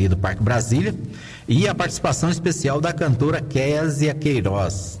Luz, ali do Parque Brasília, e a participação especial da cantora Késia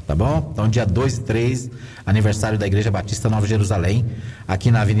Queiroz, tá bom? Então, dia 2 e 3, aniversário da Igreja Batista Nova Jerusalém, aqui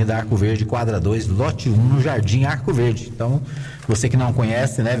na Avenida Arco Verde, quadra 2, lote 1, no Jardim Arco Verde. Então, você que não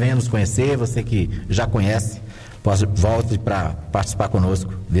conhece, né, venha nos conhecer, você que já conhece, volte para participar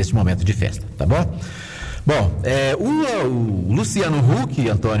conosco deste momento de festa, tá bom? Bom, o Luciano Huck,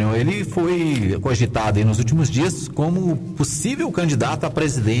 Antônio, ele foi cogitado aí nos últimos dias como possível candidato à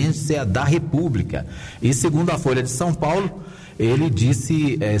presidência da República. E segundo a Folha de São Paulo, ele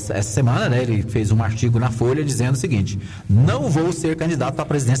disse, essa semana, né, ele fez um artigo na Folha dizendo o seguinte: não vou ser candidato à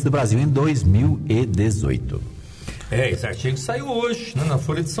presidência do Brasil em 2018. Esse artigo saiu hoje, né, na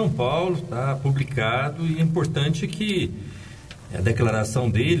Folha de São Paulo, está publicado, e é importante que a declaração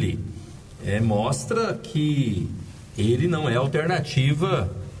dele mostra que ele não é alternativa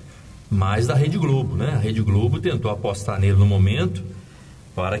mais da Rede Globo, né? A Rede Globo tentou apostar nele no momento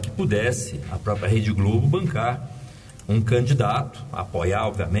para que pudesse a própria Rede Globo bancar um candidato, apoiar,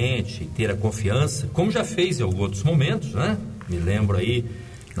 obviamente, ter a confiança, como já fez em alguns outros momentos, né? Me lembro aí,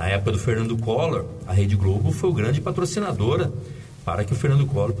 na época do Fernando Collor, a Rede Globo foi o grande patrocinadora para que o Fernando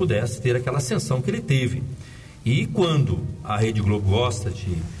Collor pudesse ter aquela ascensão que ele teve. E quando a Rede Globo gosta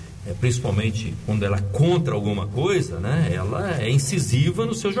de, principalmente quando ela é contra alguma coisa, né, ela é incisiva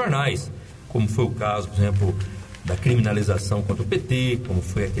nos seus jornais, como foi o caso, por exemplo, da criminalização contra o PT, como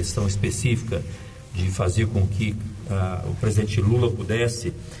foi a questão específica de fazer com que o presidente Lula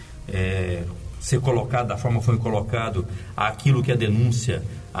pudesse ser colocado da forma que foi colocado aquilo que a denúncia,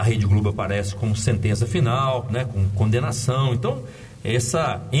 a Rede Globo aparece como sentença final, né, com condenação. Então,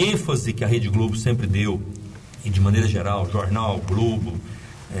 essa ênfase que a Rede Globo sempre deu, e de maneira geral, Jornal Globo,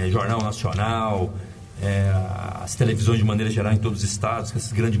 Jornal Nacional, as televisões de maneira geral em todos os estados,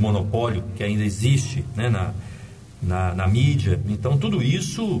 esse grande monopólio que ainda existe, né, na mídia. Então, tudo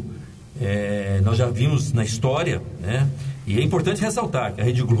isso nós já vimos na história, né? E é importante ressaltar que a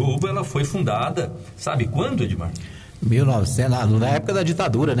Rede Globo, ela foi fundada, sabe quando, Edmar? 1900, na época da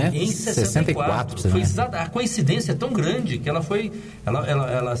ditadura, né? Em 64. Foi a coincidência é tão grande que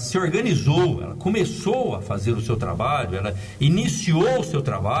ela se organizou, ela começou a fazer o seu trabalho, ela iniciou o seu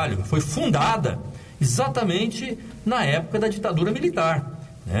trabalho, foi fundada exatamente na época da ditadura militar,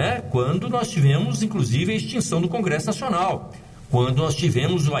 né? Quando nós tivemos, inclusive, a extinção do Congresso Nacional, quando nós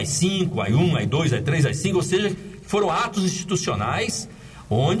tivemos o AI-5, AI-1, AI-2, AI-3, AI-5, ou seja, foram atos institucionais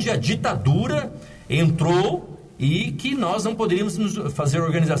onde a ditadura entrou e que nós não poderíamos fazer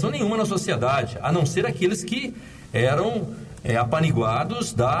organização nenhuma na sociedade, a não ser aqueles que eram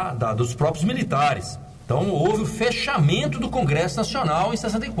apaniguados dos próprios militares. Então, houve o fechamento do Congresso Nacional em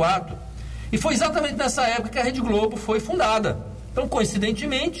 64. E foi exatamente nessa época que a Rede Globo foi fundada. Então,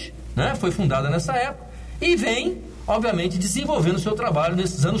 coincidentemente, né, foi fundada nessa época e vem, obviamente, desenvolvendo o seu trabalho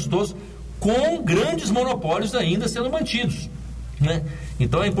nesses anos todos, com grandes monopólios ainda sendo mantidos, né?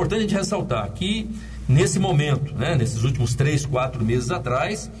 Então, é importante a gente ressaltar que, nesse momento, né, nesses últimos 3, 4 meses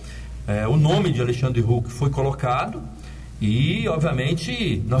atrás, o nome de Alexandre Huck foi colocado e,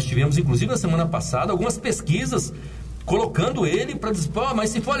 obviamente, nós tivemos, inclusive, na semana passada, algumas pesquisas colocando ele para dizer, mas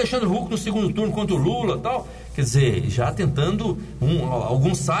se for Alexandre Huck no segundo turno contra o Lula e tal, quer dizer, já tentando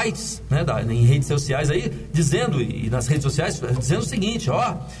alguns sites, né, em redes sociais aí, dizendo, e nas redes sociais, dizendo o seguinte,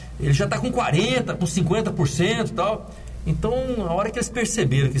 ele já está com 40%, com 50% e tal. Então, a hora que eles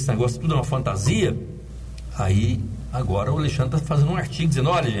perceberam que esse negócio tudo é uma fantasia, aí, agora o Alexandre está fazendo um artigo dizendo,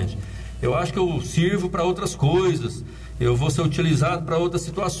 olha, gente, eu acho que eu sirvo para outras coisas, eu vou ser utilizado para outras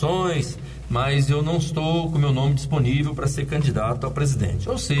situações, mas eu não estou com meu nome disponível para ser candidato a presidente.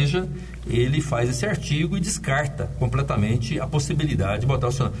 Ou seja, ele faz esse artigo e descarta completamente a possibilidade de botar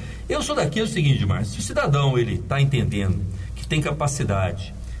o seu nome. Eu sou daqui, é o seguinte, Márcio, se o cidadão ele está entendendo que tem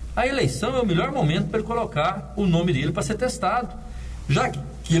capacidade, a eleição é o melhor momento para ele colocar o nome dele para ser testado. Já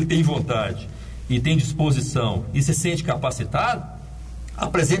que ele tem vontade e tem disposição e se sente capacitado,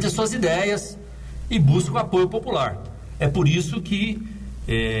 apresente as suas ideias e busque o apoio popular. É por isso que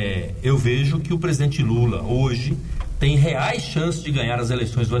eu vejo que o presidente Lula hoje tem reais chances de ganhar as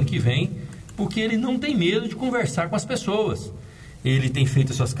eleições do ano que vem, porque ele não tem medo de conversar com as pessoas. ele tem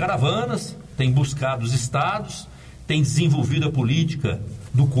feito as suas caravanas, tem buscado os estados, tem desenvolvido a política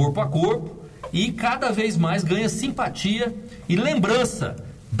do corpo a corpo e cada vez mais ganha simpatia e lembrança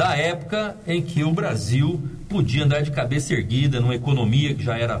da época em que o Brasil podia andar de cabeça erguida numa economia que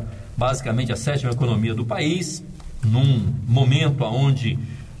já era basicamente a 7ª economia do país, num momento onde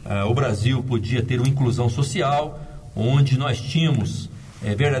o Brasil podia ter uma inclusão social, onde nós tínhamos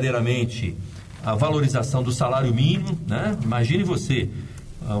verdadeiramente a valorização do salário mínimo, né? Imagine você,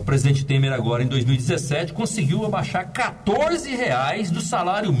 o presidente Temer agora em 2017 conseguiu abaixar R$14 do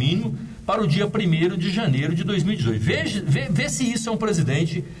salário mínimo para o dia 1º de janeiro de 2018. Vê se isso é um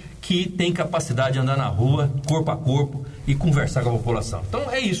presidente que tem capacidade de andar na rua, corpo a corpo, e conversar com a população. Então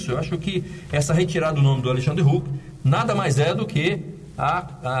é isso, eu acho que essa retirada do nome do Alexandre Huck nada mais é do que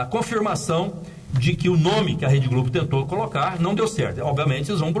a confirmação de que o nome que a Rede Globo tentou colocar não deu certo. Obviamente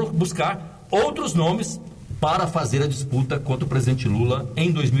eles vão buscar outros nomes para fazer a disputa contra o presidente Lula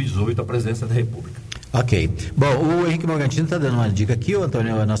em 2018, a presidência da República. Ok. Bom, o Henrique Morgantino está dando uma dica aqui,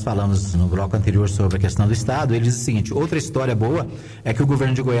 Antônio, nós falamos no bloco anterior sobre a questão do Estado, ele diz o seguinte: outra história boa é que o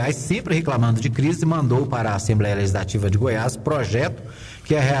governo de Goiás, sempre reclamando de crise, mandou para a Assembleia Legislativa de Goiás projeto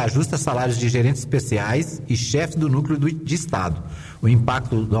que reajusta salários de gerentes especiais e chefes do núcleo de Estado. O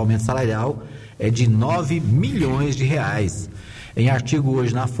impacto do aumento salarial é de R$9 milhões. Em artigo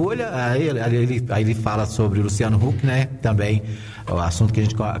hoje na Folha, aí ele fala sobre o Luciano Huck, né? Também o assunto que a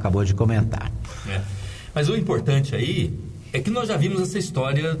gente acabou de comentar. Mas o importante aí é que nós já vimos essa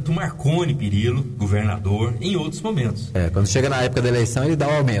história do Marconi Perillo, governador, em outros momentos. Quando chega na época da eleição, ele dá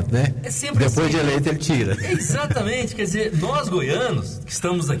o aumento, né? É sempre depois assim, de eleito, ele tira. Exatamente, quer dizer, nós goianos, que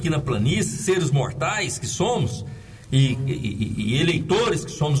estamos aqui na planície, seres mortais que somos, e eleitores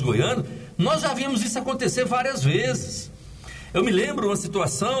que somos goianos, nós já vimos isso acontecer várias vezes. Eu me lembro uma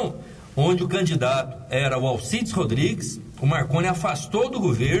situação onde o candidato era o Alcides Rodrigues, o Marconi afastou do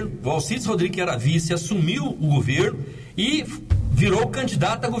governo, o Alcides Rodrigues, que era vice, assumiu o governo e virou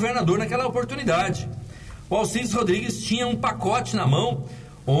candidato a governador naquela oportunidade. O Alcides Rodrigues tinha um pacote na mão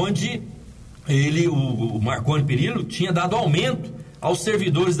onde o Marconi Perillo tinha dado aumento aos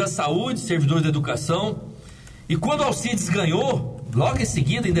servidores da saúde, servidores da educação, e quando o Alcides ganhou, logo em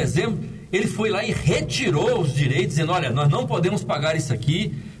seguida, em dezembro, ele foi lá e retirou os direitos, dizendo: olha, nós não podemos pagar isso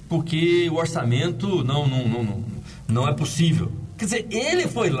aqui porque o orçamento não é possível. Quer dizer, ele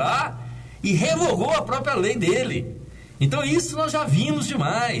foi lá e revogou a própria lei dele. Então isso nós já vimos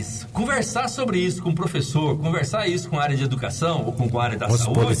demais. Conversar sobre isso com o professor, conversar isso com a área de educação ou com a área da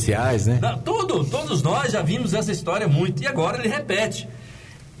saúde. Os policiais, né? Todos nós já vimos essa história muito. E agora ele repete.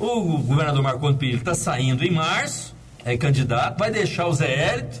 O governador Marconi Perillo está saindo em março, é candidato, vai deixar o Zé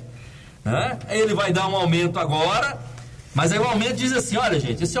Hélito, né? Ele vai dar um aumento agora, mas aí o aumento diz assim: olha,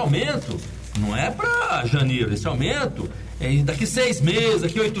 gente, esse aumento não é para janeiro, esse aumento é daqui 6 meses,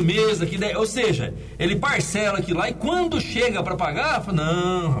 daqui 8 meses, daqui 10, ou seja, ele parcela aquilo lá e quando chega para pagar, fala: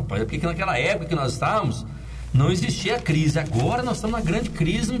 não, rapaz, é porque naquela época que nós estávamos, não existia crise, agora nós estamos na grande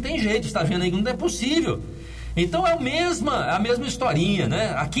crise, não tem jeito, está vendo aí que não é possível. Então é a mesma historinha,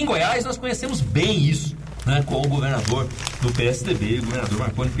 né? Aqui em Goiás nós conhecemos bem isso, né? Com o governador do PSDB, o governador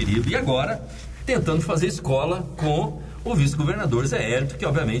Marconi Perillo, e agora tentando fazer escola com o vice-governador Zé Hélito, que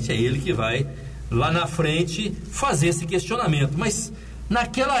obviamente é ele que vai lá na frente fazer esse questionamento. Mas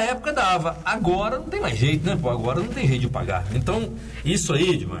naquela época dava, agora não tem mais jeito, né? Pô, agora não tem jeito de pagar. Então isso aí,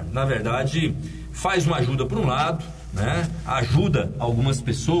 Edmar, na verdade faz uma ajuda por um lado, né? Ajuda algumas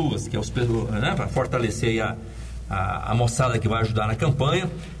pessoas, que é né? Para fortalecer aí a moçada que vai ajudar na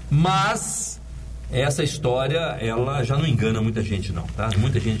campanha, mas essa história, ela já não engana muita gente não, tá?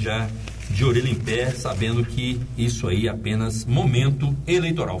 Muita gente já de orelha em pé, sabendo que isso aí é apenas momento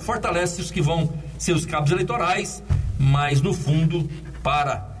eleitoral. Fortalece os que vão ser os cabos eleitorais, mas no fundo,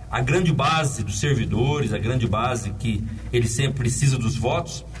 para a grande base dos servidores, a grande base que ele sempre precisa dos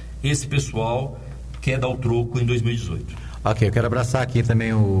votos, esse pessoal quer dar o troco em 2018. Ok, eu quero abraçar aqui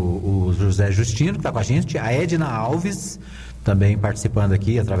também o José Justino, que está com a gente, a Edna Alves, também participando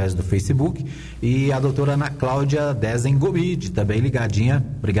aqui através do Facebook, e a doutora Ana Cláudia Gomide, também ligadinha.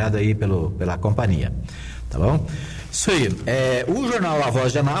 Obrigado aí pela companhia, tá bom? Isso aí. O jornal A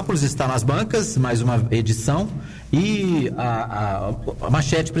Voz de Anápolis está nas bancas, mais uma edição, e a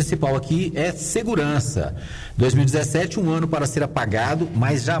manchete principal aqui é segurança. 2017, um ano para ser apagado,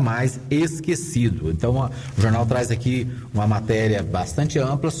 mas jamais esquecido. Então, o jornal traz aqui uma matéria bastante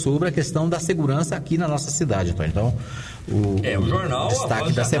ampla sobre a questão da segurança aqui na nossa cidade. Então, o jornal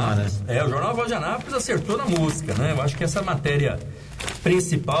destaque da semana. O jornal A Voz de Anápolis acertou na música, né? Eu acho que essa matéria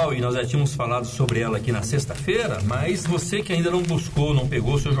principal, e nós já tínhamos falado sobre ela aqui na sexta-feira, mas você que ainda não buscou, não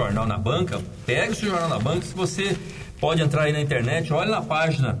pegou o seu jornal na banca, pegue o seu jornal na banca. Se você pode entrar aí na internet, olha na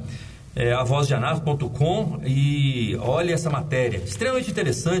página avozdeanápolis.com e olha essa matéria, extremamente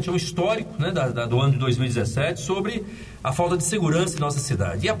interessante, é um histórico, né, do ano de 2017 sobre a falta de segurança em nossa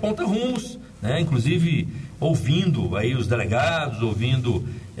cidade, e aponta rumos, né, inclusive ouvindo aí os delegados, ouvindo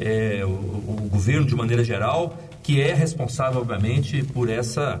o governo de maneira geral, que é responsável, obviamente, por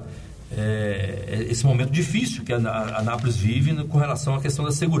esse momento difícil que a Anápolis vive com relação à questão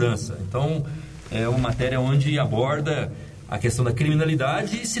da segurança. Então, é uma matéria onde aborda a questão da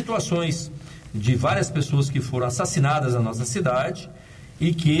criminalidade e situações de várias pessoas que foram assassinadas na nossa cidade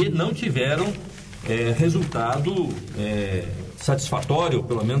e que não tiveram resultado satisfatório,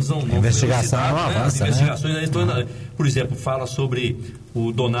 pelo menos não a investigação não avança, As investigações, né? Por exemplo, fala sobre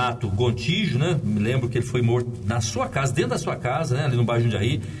o Donato Gontijo, né? Me lembro que ele foi morto na sua casa, dentro da sua casa, né? Ali no bairro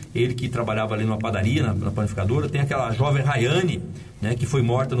Jundiaí, ele que trabalhava ali numa padaria, na panificadora. Tem aquela jovem Rayane, né? Que foi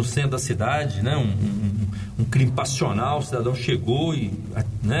morta no centro da cidade, né? Um crime passional, o cidadão chegou e,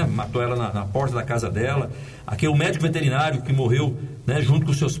 né? Matou ela na porta da casa dela. Aqui é o médico veterinário que morreu, né? Junto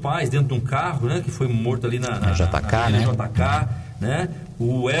com seus pais dentro de um carro, né? Que foi morto ali na JK, né?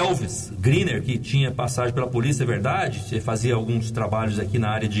 O Elvis Greener, que tinha passagem pela polícia, é verdade, fazia alguns trabalhos aqui na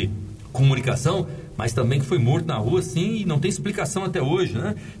área de comunicação, mas também que foi morto na rua, sim, e não tem explicação até hoje,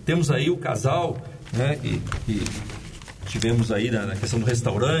 né? Temos aí o casal, né, que tivemos aí na questão do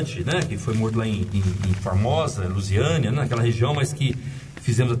restaurante, né, que foi morto lá em Formosa, Lusiânia, né, naquela região, mas que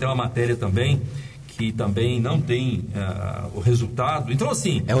fizemos até uma matéria também, que também não tem o resultado. Então,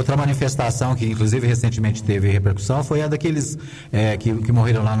 assim... outra manifestação que, inclusive, recentemente teve repercussão foi a daqueles que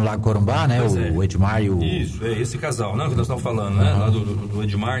morreram lá no Lago Corumbá, né? O Edmar e o... Isso, esse casal, né? Que nós estamos falando, né? Lá do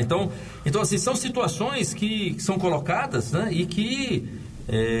Edmar. Então, assim, são situações que são colocadas, né? E que,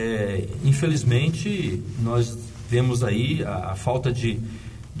 infelizmente, nós vemos aí a falta de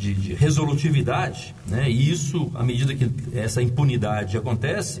resolutividade, né? E isso, à medida que essa impunidade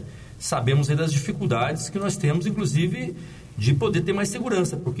acontece, sabemos aí das dificuldades que nós temos, inclusive, de poder ter mais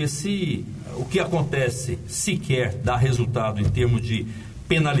segurança, porque se o que acontece sequer dá resultado em termos de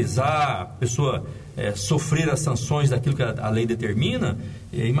penalizar a pessoa, sofrer as sanções daquilo que a lei determina,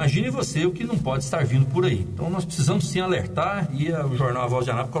 imagine você o que não pode estar vindo por aí. Então nós precisamos sim alertar, e o jornal A Voz de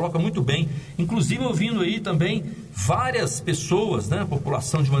Anápolis coloca muito bem, inclusive ouvindo aí também várias pessoas, né, a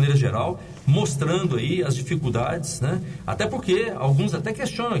população de maneira geral, mostrando aí as dificuldades, né? Até porque alguns até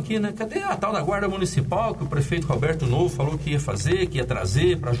questionam aqui, né? Cadê a tal da guarda municipal que o prefeito Roberto Novo falou que ia fazer, que ia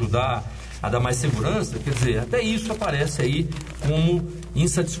trazer para ajudar a dar mais segurança? Quer dizer, até isso aparece aí como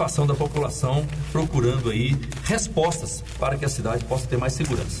insatisfação da população, procurando aí respostas para que a cidade possa ter mais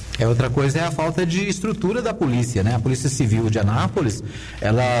segurança. Outra coisa é a falta de estrutura da polícia, né? A Polícia Civil de Anápolis,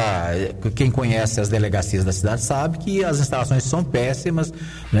 quem conhece as delegacias da cidade sabe que as instalações são péssimas,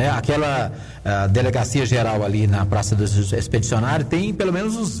 né? Aquela delegacia geral ali na Praça dos Expedicionários tem pelo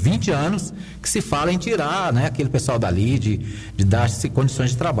menos uns 20 anos que se fala em tirar, né, aquele pessoal dali, de dar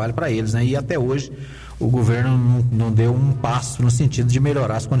condições de trabalho para eles, né? E até hoje o governo não deu um passo no sentido de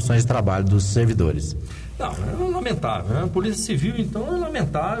melhorar as condições de trabalho dos servidores. Não, é lamentável, né? A Polícia Civil, então, é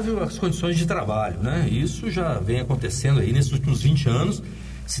lamentável as condições de trabalho, né? Isso já vem acontecendo aí nesses últimos 20 anos.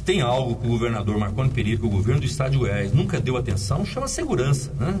 Se tem algo que o governador Marconi Perillo, que o governo do estado de Goiás nunca deu atenção, chama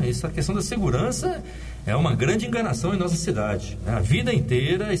segurança, né? Essa questão da segurança é uma grande enganação em nossa cidade, né? A vida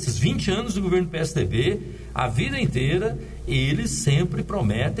inteira, esses 20 anos do governo do PSDB, a vida inteira, eles sempre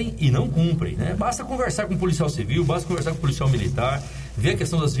prometem e não cumprem, né? Basta conversar com o policial civil, basta conversar com o policial militar, ver a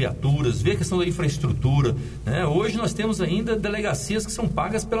questão das viaturas, ver a questão da infraestrutura, né? Hoje nós temos ainda delegacias que são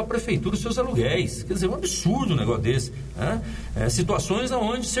pagas pela prefeitura os seus aluguéis. Quer dizer, é um absurdo um negócio desse, né? Situações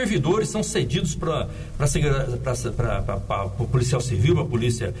onde servidores são cedidos para o policial civil, para a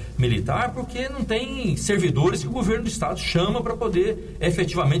polícia militar, porque não tem servidores que o governo do estado chama para poder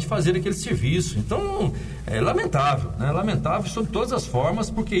efetivamente fazer aquele serviço. Então, é lamentável, né? Lamentável sobre todas as formas,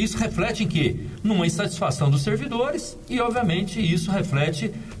 porque isso reflete em quê? Numa insatisfação dos servidores e, obviamente, isso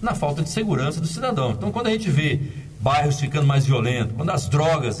reflete na falta de segurança do cidadão. Então, quando a gente vê bairros ficando mais violentos, quando as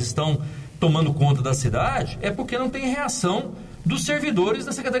drogas estão tomando conta da cidade, é porque não tem reação dos servidores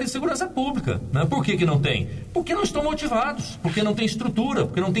da Secretaria de Segurança Pública, né? Por que não tem? Porque não estão motivados, porque não tem estrutura,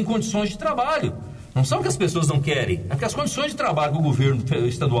 porque não tem condições de trabalho. Não são que as pessoas não querem, é que as condições de trabalho que o governo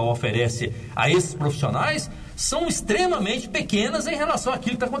estadual oferece a esses profissionais são extremamente pequenas em relação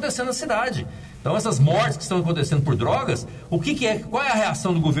àquilo que está acontecendo na cidade. Então, essas mortes que estão acontecendo por drogas, qual é a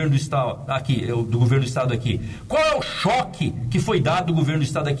reação do governo do estado aqui? Qual é o choque que foi dado do governo do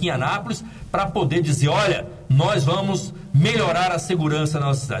estado aqui em Anápolis para poder dizer, olha, nós vamos melhorar a segurança na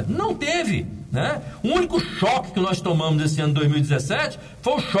nossa cidade? Não teve, né? O único choque que nós tomamos esse ano de 2017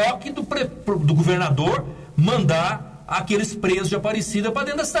 foi o choque do governador mandar aqueles presos de Aparecida para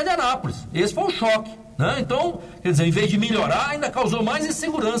dentro da cidade de Anápolis. Esse foi o choque, né? Então, quer dizer, em vez de melhorar, ainda causou mais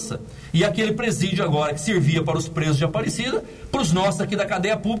insegurança. E aquele presídio agora que servia para os presos de Aparecida, para os nossos aqui da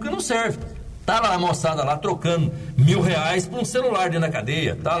cadeia pública não serve. Tá lá a moçada lá trocando R$1.000 por um celular dentro da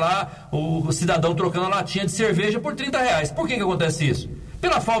cadeia. Tá lá o cidadão trocando a latinha de cerveja por R$30. Por que acontece isso?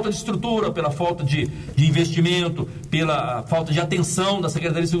 Pela falta de estrutura, pela falta de investimento, pela falta de atenção da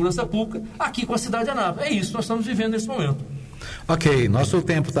Secretaria de Segurança Pública aqui com a cidade de Anápolis. É isso que nós estamos vivendo nesse momento. Ok, nosso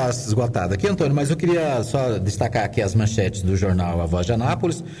tempo está esgotado aqui, Antônio, mas eu queria só destacar aqui as manchetes do jornal A Voz de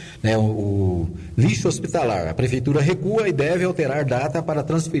Anápolis, né, o lixo hospitalar. A prefeitura recua e deve alterar data para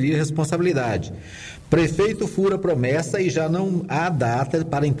transferir responsabilidade. Prefeito fura promessa e já não há data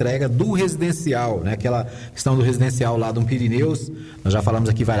para entrega do residencial, né? Aquela questão do residencial lá do Pirineus, nós já falamos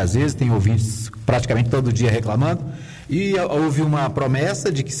aqui várias vezes, tem ouvintes praticamente todo dia reclamando, e houve uma promessa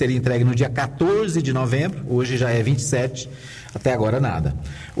de que seria entregue no dia 14 de novembro, hoje já é 27, até agora nada.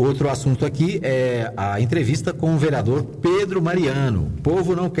 Outro assunto aqui é a entrevista com o vereador Pedro Mariano. O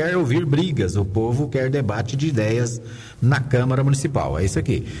povo não quer ouvir brigas, o povo quer debate de ideias na Câmara Municipal. É isso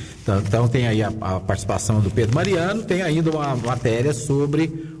aqui. Então tem aí a participação do Pedro Mariano, tem ainda uma matéria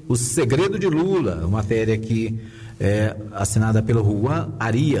sobre o segredo de Lula, uma matéria que é assinada pelo Juan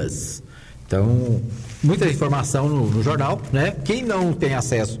Arias. Então, muita informação no jornal, né? Quem não tem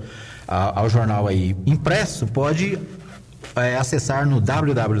acesso ao jornal aí impresso, pode acessar no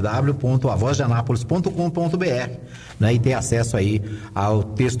www.avozdeanapolis.com.br, né, e ter acesso aí ao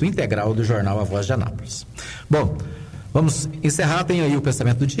texto integral do jornal A Voz de Anápolis. Bom, vamos encerrar, tem aí o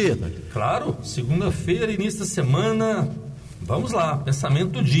pensamento do dia, né? Claro, segunda-feira, início da semana, vamos lá,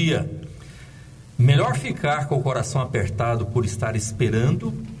 pensamento do dia. Melhor ficar com o coração apertado por estar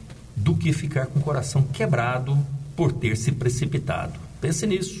esperando do que ficar com o coração quebrado por ter se precipitado. Pense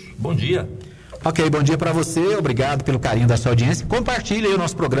nisso. Bom dia. Ok, bom dia para você, obrigado pelo carinho da sua audiência. Compartilhe aí o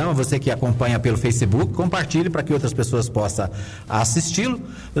nosso programa, você que acompanha pelo Facebook, compartilhe para que outras pessoas possam assisti-lo.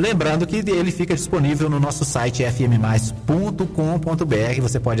 Lembrando que ele fica disponível no nosso site fmmais.com.br,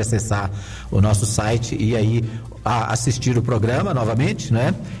 você pode acessar o nosso site e aí assistir o programa novamente,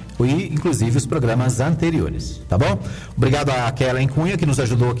 né? E inclusive os programas anteriores, tá bom? Obrigado a Kellen Cunha, que nos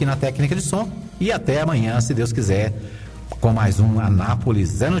ajudou aqui na técnica de som, e até amanhã, se Deus quiser, com mais um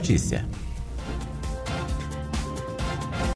Anápolis é Notícia.